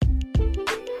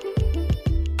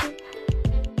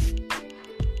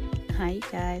Hi, you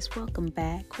guys. Welcome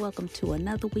back. Welcome to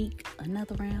another week,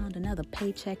 another round, another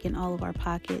paycheck in all of our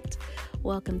pockets.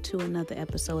 Welcome to another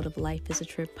episode of Life is a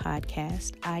Trip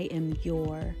podcast. I am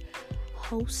your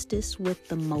hostess with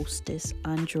the mostest,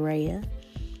 Andrea.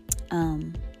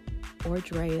 Or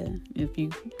Drea, if you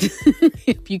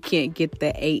if you can't get the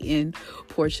A-N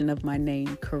portion of my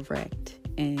name correct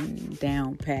and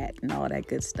down pat and all that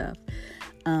good stuff.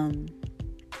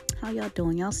 How y'all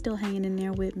doing? Y'all still hanging in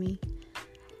there with me?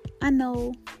 I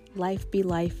know life be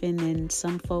lifing and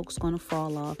some folks gonna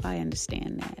fall off. I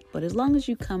understand that. But as long as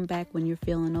you come back when you're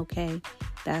feeling okay,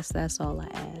 that's all I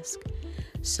ask.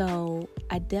 So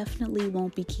I definitely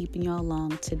won't be keeping y'all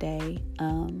long today.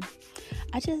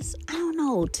 I don't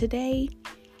know. Today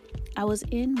I was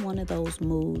in one of those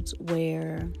moods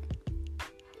where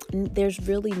there's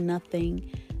really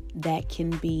nothing that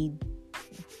can be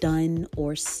done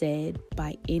or said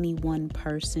by any one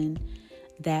person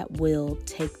that will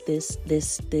take this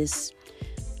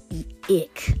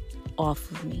ick off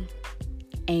of me.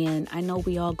 And I know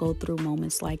we all go through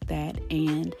moments like that,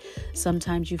 and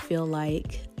sometimes you feel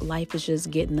like life is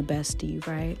just getting the best of you,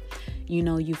 right? You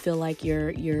know, you feel like you're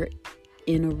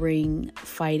in a ring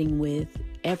fighting with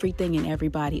everything and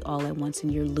everybody all at once,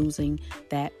 and you're losing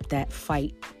that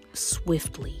fight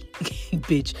swiftly.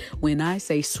 Bitch, when I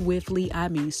say swiftly, I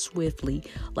mean swiftly.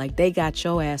 Like they got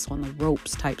your ass on the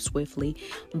ropes type swiftly.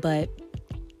 But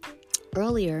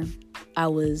earlier I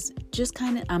was just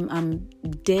I'm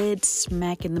dead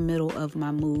smack in the middle of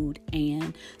my mood,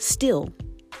 and still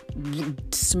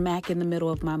smack in the middle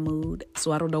of my mood.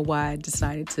 So I don't know why I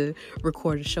decided to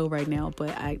record a show right now,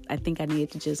 but I think I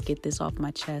needed to just get this off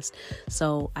my chest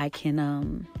so I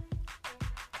can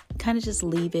kind of just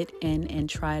leave it and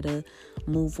try to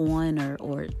move on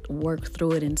or work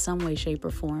through it in some way, shape,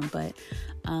 or form. But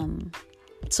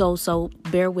so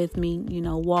bear with me,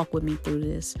 walk with me through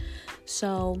this.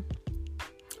 So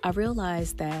I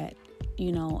realized that,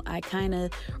 I kind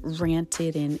of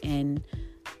ranted and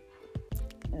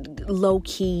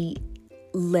low-key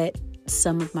let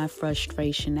some of my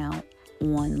frustration out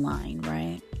online,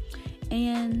 right?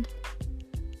 And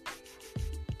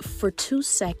for 2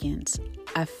 seconds,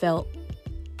 I felt,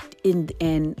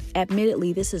 and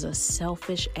admittedly, this is a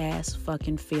selfish ass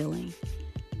fucking feeling.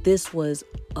 This was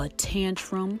a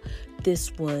tantrum.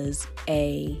 This was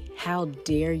a how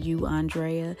dare you,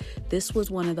 Andrea. This was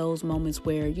one of those moments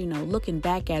where, looking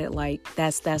back at it, like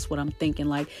that's what I'm thinking.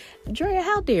 Like, Andrea,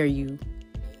 how dare you?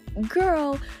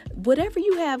 Girl, whatever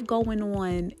you have going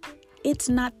on, it's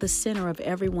not the center of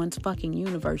everyone's fucking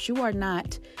universe. You are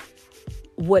not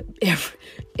what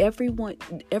everyone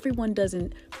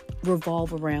doesn't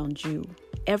revolve around you.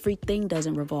 Everything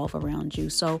doesn't revolve around you.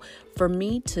 So for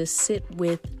me to sit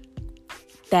with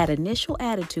that initial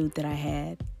attitude that I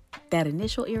had, that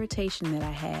initial irritation that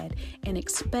I had, and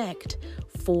expect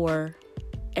for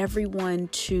everyone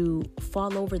to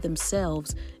fall over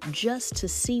themselves just to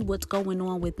see what's going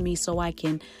on with me so I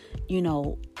can,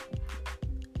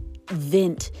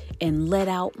 vent and let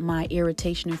out my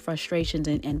irritation and frustrations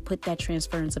and put that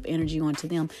transference of energy onto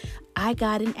them. I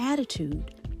got an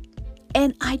attitude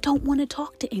and I don't want to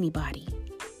talk to anybody.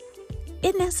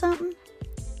 Isn't that something?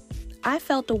 I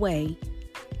felt a way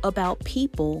about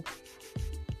people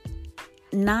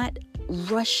not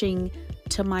rushing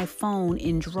to my phone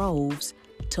in droves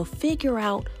to figure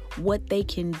out what they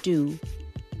can do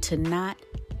to not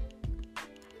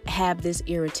have this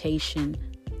irritation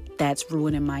that's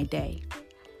ruining my day,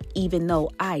 even though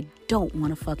I don't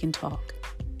want to fucking talk.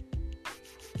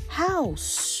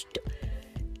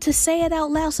 To say it out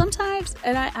loud sometimes,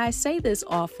 and I say this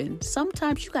often,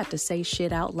 sometimes you got to say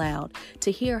shit out loud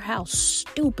to hear how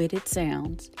stupid it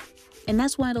sounds. And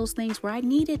that's one of those things where I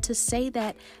needed to say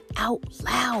that out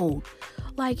loud.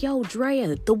 Like, yo,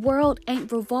 Drea, the world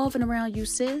ain't revolving around you,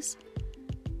 sis.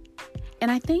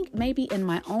 And I think maybe in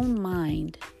my own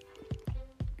mind,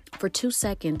 for 2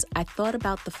 seconds, I thought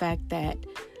about the fact that,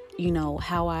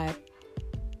 how I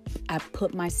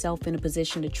put myself in a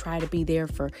position to try to be there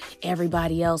for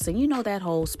everybody else. And that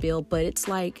whole spiel. But it's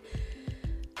like,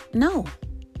 no,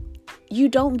 you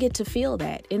don't get to feel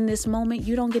that. In this moment,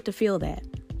 you don't get to feel that.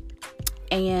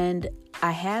 And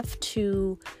I have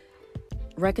to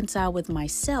reconcile with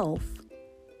myself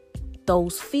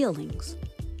those feelings.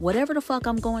 Whatever the fuck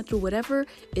I'm going through, whatever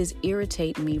is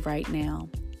irritating me right now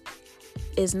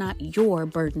is not your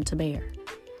burden to bear.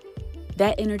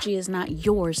 That energy is not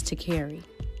yours to carry.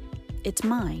 It's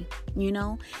mine,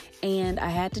 and I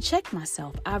had to check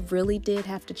myself. I really did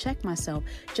have to check myself.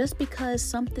 Just because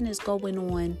something is going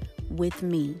on with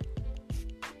me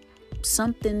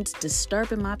something's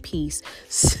disturbing my peace.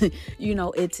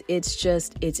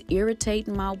 It's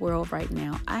irritating my world right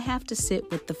now. I have to sit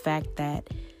with the fact that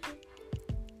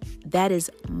is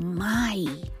my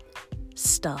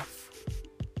stuff.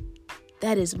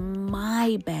 That is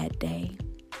my bad day.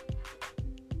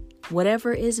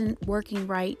 Whatever isn't working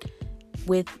right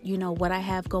with, what I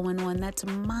have going on, that's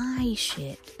my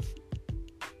shit.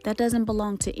 That doesn't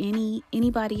belong to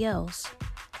anybody else.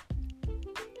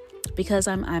 Because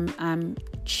I'm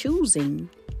choosing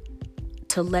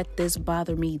to let this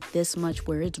bother me this much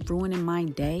where it's ruining my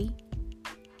day.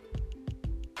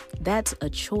 That's a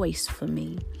choice for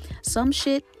me. Some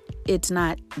shit, it's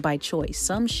not by choice.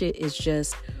 Some shit is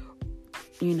just,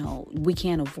 we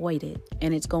can't avoid it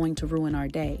and it's going to ruin our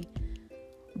day.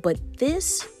 But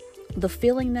the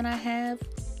feeling that I have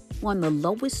on the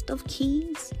lowest of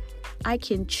keys, I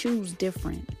can choose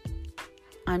different.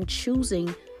 I'm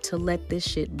choosing to let this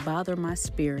shit bother my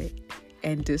spirit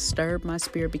and disturb my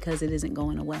spirit because it isn't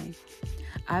going away.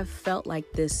 I've felt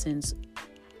like this since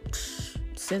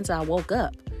I woke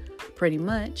up, pretty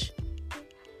much.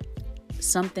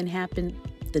 Something happened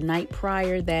the night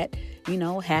prior that,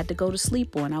 had to go to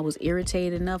sleep on. I was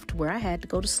irritated enough to where I had to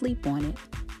go to sleep on it.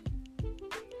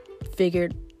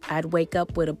 Figured I'd wake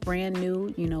up with a brand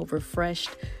new, refreshed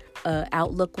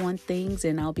outlook on things,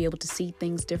 and I'll be able to see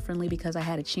things differently because I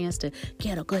had a chance to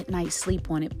get a good night's sleep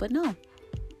on it. But no,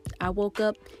 I woke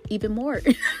up even more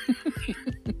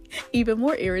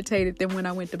irritated than when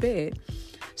I went to bed.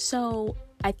 So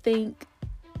I think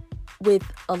with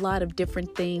a lot of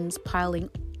different things piling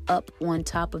up on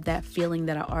top of that feeling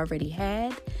that I already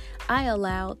had, I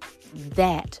allowed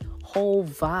that whole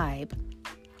vibe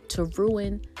to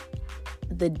ruin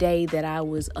another day that I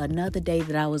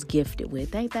was gifted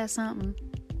with. Ain't that something?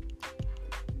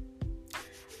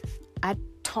 I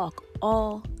talk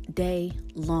all day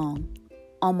long,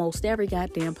 almost every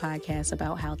goddamn podcast,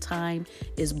 about how time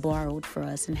is borrowed for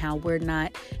us and how we're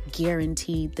not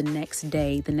guaranteed the next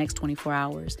day, the next 24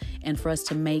 hours, and for us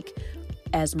to make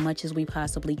as much as we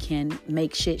possibly can,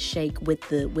 make shit shake with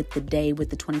the day, with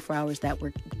the 24 hours that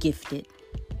we're gifted.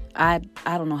 I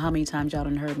don't know how many times y'all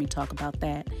done heard me talk about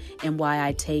that and why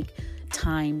I take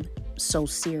time so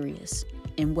serious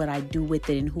and what I do with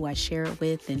it and who I share it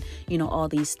with and, all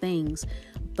these things.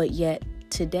 But yet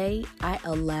today I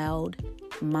allowed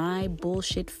my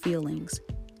bullshit feelings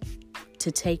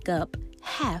to take up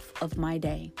half of my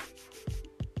day.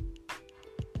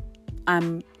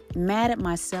 I'm mad at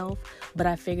myself, but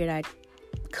I figured I'd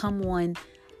come on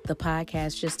the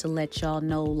podcast just to let y'all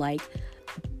know,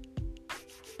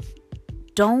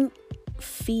 don't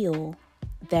feel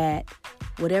that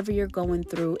whatever you're going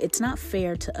through, it's not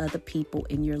fair to other people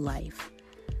in your life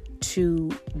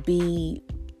to be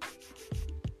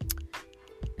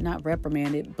not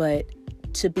reprimanded, but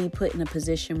to be put in a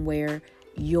position where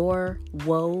your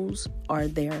woes are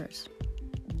theirs.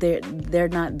 They're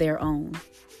not their own.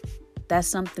 That's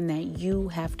something that you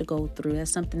have to go through.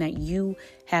 That's something that you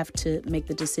have to make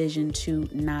the decision to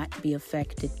not be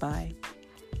affected by.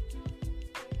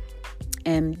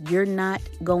 And you're not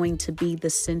going to be the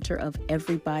center of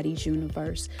everybody's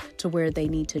universe to where they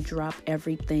need to drop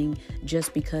everything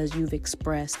just because you've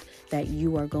expressed that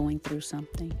you are going through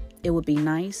something. It would be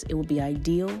nice, it would be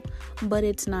ideal, but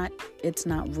it's not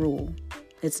rule.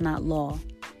 It's not law.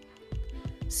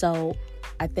 So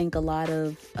I think a lot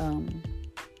of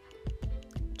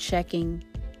checking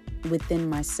within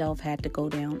myself had to go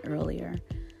down earlier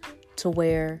to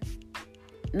where,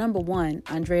 number one,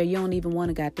 Andrea, you don't even want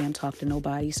to goddamn talk to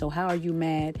nobody. So how are you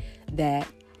mad that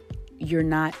you're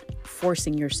not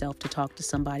forcing yourself to talk to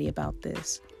somebody about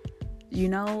this?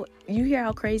 You hear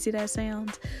how crazy that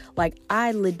sounds? Like,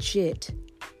 I legit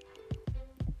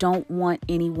don't want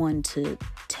anyone to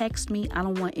text me. I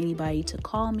don't want anybody to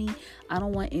call me. I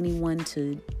don't want anyone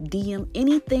to DM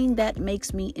anything that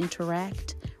makes me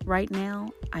interact right now.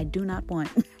 I do not want.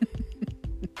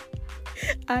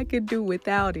 I could do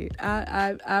without it.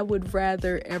 I would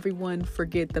rather everyone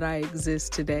forget that I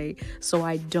exist today so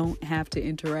I don't have to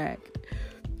interact,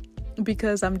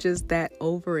 because I'm just that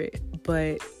over it.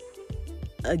 But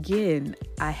again,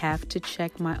 I have to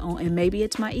check my own, and maybe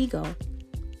it's my ego.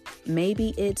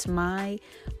 Maybe it's maybe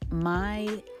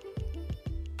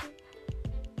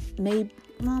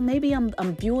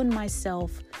I'm viewing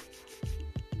myself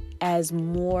as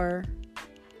more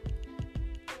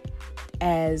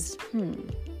as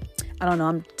I don't know,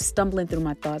 I'm stumbling through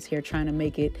my thoughts here trying to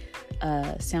make it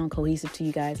sound cohesive to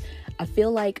you guys. I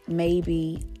feel like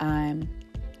maybe I'm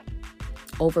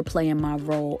overplaying my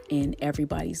role in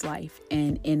everybody's life,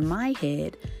 and in my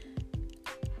head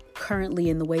currently,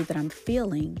 in the way that I'm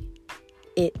feeling,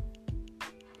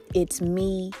 it's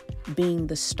me being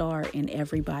the star in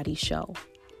everybody's show.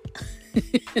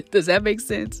 Does that make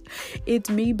sense? It's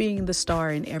me being the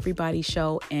star in everybody's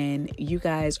show, and you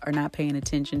guys are not paying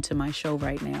attention to my show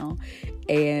right now.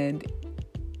 And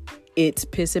it's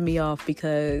pissing me off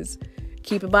because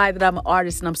keep in mind that I'm an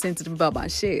artist and I'm sensitive about my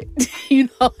shit. You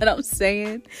know what I'm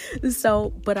saying? So,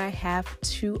 but I have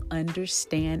to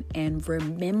understand and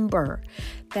remember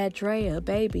that, Drea,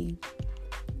 baby,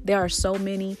 there are so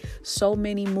many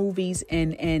movies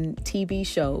and TV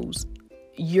shows.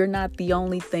 You're not the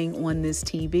only thing on this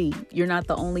TV. You're not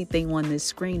the only thing on this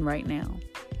screen right now.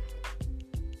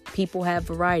 People have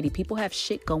variety. People have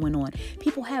shit going on.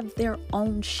 People have their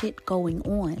own shit going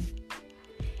on.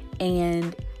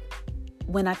 And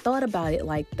when I thought about it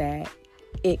like that,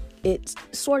 it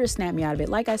sort of snapped me out of it.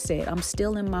 Like I said, I'm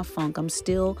still in my funk. I'm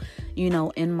still,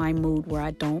 in my mood where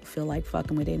I don't feel like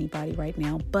fucking with anybody right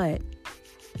now. But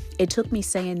it took me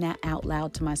saying that out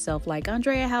loud to myself, like,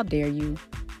 Andrea, how dare you?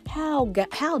 How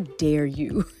dare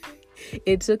you?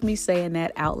 It took me saying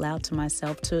that out loud to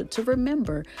myself to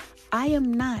remember I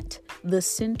am not the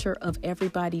center of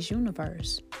everybody's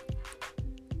universe.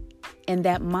 And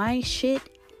that my shit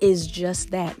is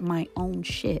just that, my own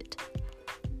shit.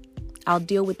 I'll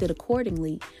deal with it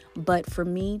accordingly. But for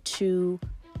me to,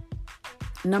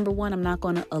 number one, I'm not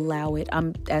going to allow it.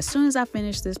 As soon as I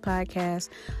finish this podcast,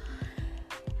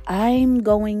 I'm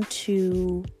going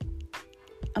to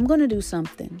do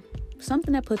something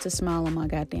that puts a smile on my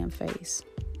goddamn face.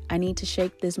 I need to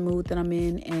shake this mood that I'm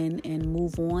in and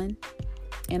move on.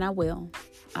 And I will.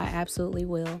 I absolutely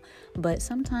will. But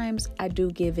sometimes I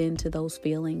do give in to those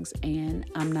feelings, and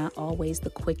I'm not always the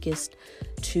quickest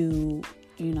to,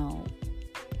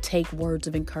 take words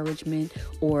of encouragement,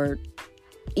 or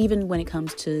even when it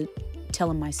comes to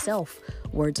telling myself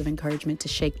words of encouragement to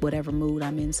shake whatever mood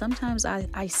I'm in. Sometimes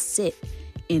I sit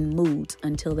in moods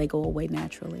until they go away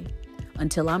naturally.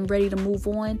 Until I'm ready to move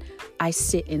on, I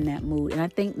sit in that mood. And I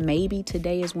think maybe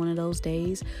today is one of those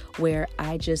days where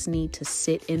I just need to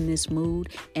sit in this mood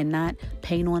and not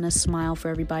paint on a smile for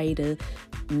everybody to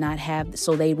not have,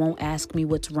 so they won't ask me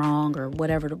what's wrong or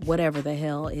whatever the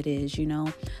hell it is,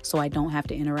 so I don't have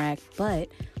to interact. But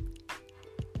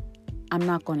I'm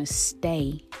not going to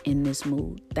stay in this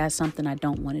mood. That's something I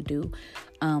don't want to do.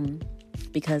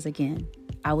 Because again,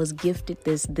 I was gifted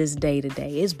this day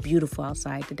today. It's beautiful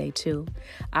outside today too.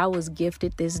 I was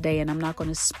gifted this day, and I'm not going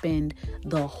to spend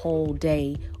the whole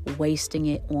day wasting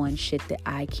it on shit that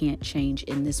I can't change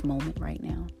in this moment right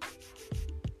now.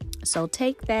 So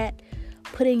take that,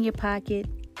 put it in your pocket,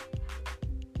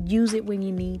 use it when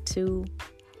you need to.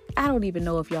 I don't even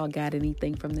know if y'all got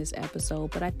anything from this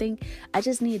episode, but I think I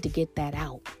just needed to get that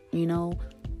out,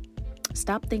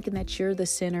 Stop thinking that you're the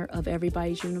center of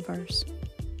everybody's universe.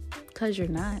 Because you're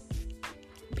not.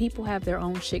 People have their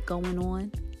own shit going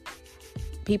on.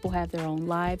 People have their own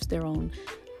lives, their own,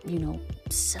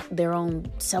 their own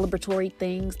celebratory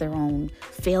things, their own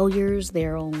failures,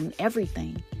 their own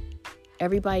everything.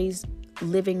 Everybody's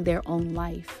living their own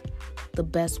life the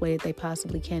best way that they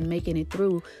possibly can, making it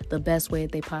through the best way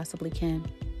that they possibly can.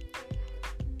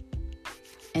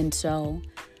 And so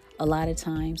a lot of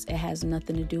times it has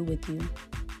nothing to do with you.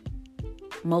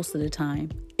 Most of the time,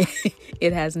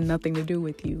 it has nothing to do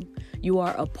with you. You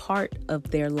are a part of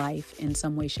their life in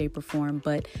some way, shape, or form,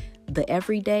 but the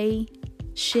everyday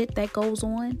shit that goes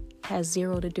on has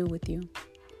zero to do with you.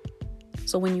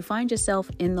 So when you find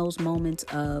yourself in those moments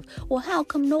of, well, how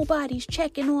come nobody's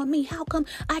checking on me? How come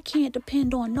I can't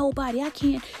depend on nobody? I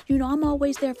can't, I'm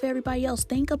always there for everybody else.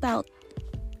 Think about,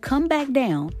 come back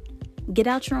down, get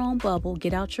out your own bubble,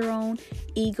 get out your own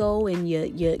ego, and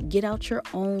you get out your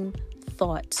own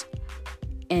thoughts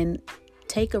and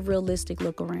take a realistic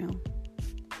look around.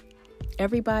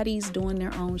 Everybody's doing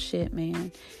their own shit,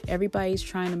 man. Everybody's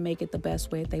trying to make it the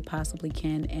best way that they possibly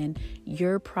can. And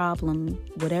your problem,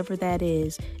 whatever that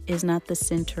is not the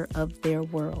center of their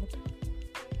world.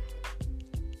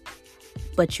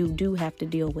 But you do have to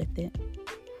deal with it.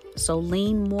 So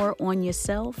lean more on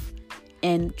yourself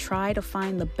and try to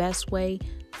find the best way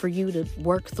for you to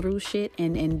work through shit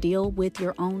and deal with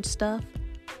your own stuff.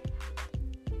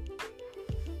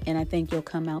 And I think you'll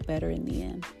come out better in the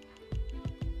end.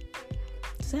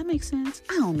 Does that make sense?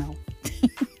 I don't know.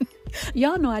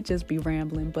 Y'all know I just be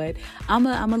rambling, but I'm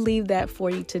gonna leave that for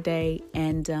you today.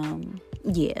 And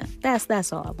yeah,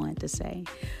 that's all I wanted to say.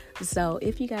 So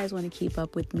if you guys want to keep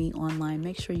up with me online,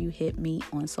 make sure you hit me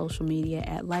on social media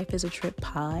at Life is a Trip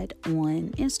Pod on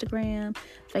Instagram,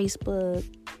 Facebook.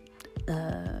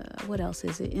 What else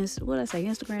is it? What did I say?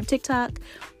 Instagram, TikTok.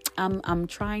 I'm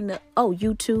trying to,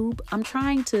 YouTube. I'm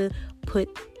trying to put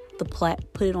put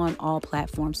it on all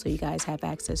platforms so you guys have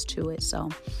access to it. So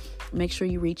make sure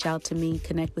you reach out to me,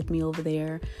 connect with me over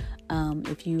there.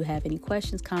 If you have any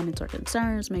questions, comments, or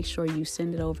concerns, make sure you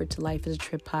send it over to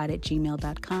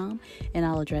lifeisatrippod@gmail.com, and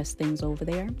I'll address things over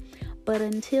there. But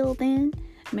until then,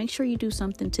 make sure you do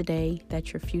something today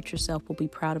that your future self will be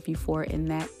proud of you for, and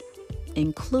that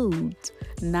includes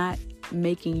not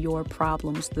making your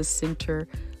problems the center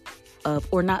of,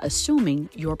 or not assuming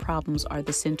your problems are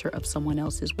the center of someone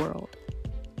else's world.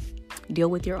 Deal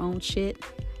with your own shit,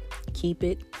 keep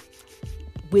it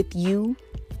with you,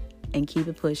 and keep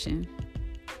it pushing,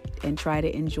 and try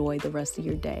to enjoy the rest of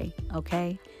your day.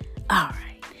 Okay? All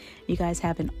right. You guys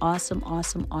have an awesome,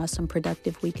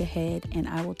 productive week ahead, and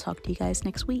I will talk to you guys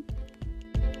next week.